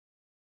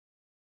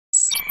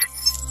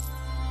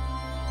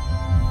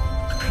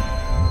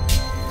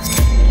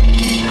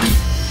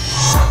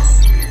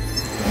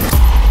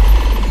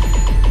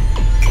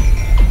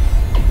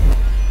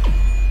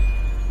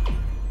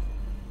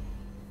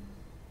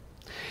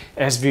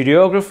As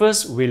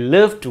videographers, we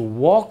love to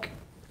walk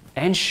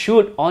and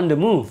shoot on the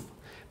move,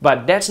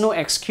 but that's no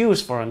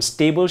excuse for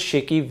unstable,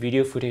 shaky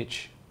video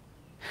footage.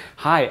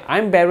 Hi,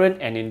 I'm Baron,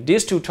 and in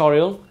this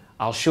tutorial,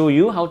 I'll show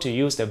you how to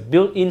use the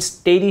built-in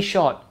steady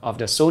shot of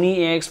the Sony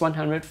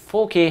AX100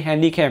 4K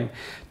Handycam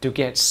to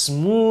get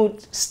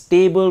smooth,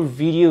 stable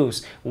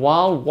videos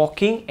while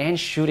walking and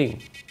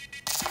shooting.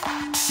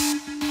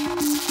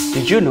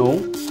 Did you know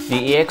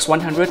the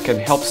AX100 can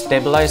help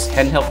stabilize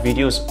handheld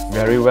videos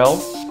very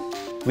well?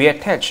 We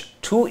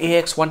attached two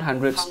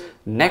AX100s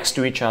next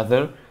to each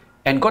other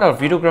and got our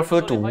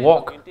videographer to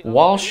walk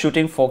while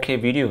shooting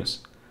 4K videos.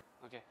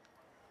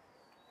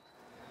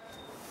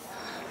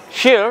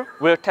 Here,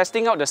 we're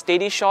testing out the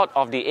steady shot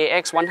of the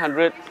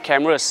AX100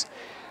 cameras.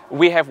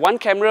 We have one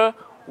camera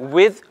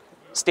with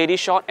steady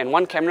shot and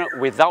one camera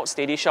without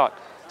steady shot.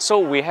 So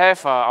we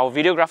have our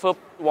videographer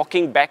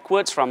walking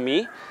backwards from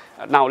me.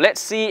 Now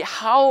let's see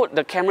how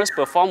the cameras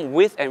perform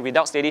with and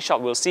without steady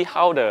shot. We'll see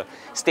how the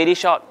steady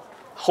shot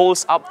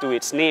holds up to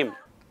its name.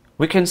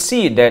 We can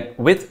see that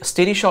with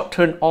steady shot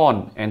turned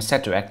on and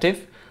set to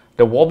active,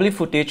 the wobbly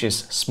footage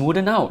is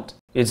smoothened out.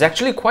 It's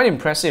actually quite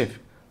impressive.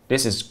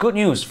 This is good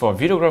news for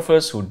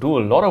videographers who do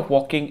a lot of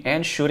walking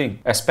and shooting,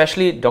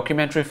 especially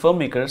documentary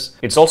filmmakers.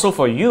 It's also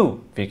for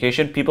you,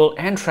 vacation people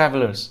and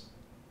travelers.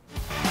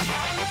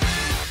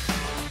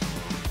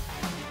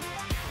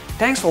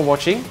 Thanks for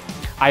watching.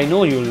 I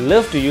know you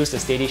love to use the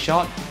steady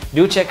shot.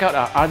 Do check out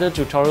our other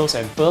tutorials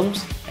and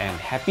films, and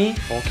happy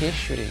 4K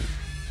shooting!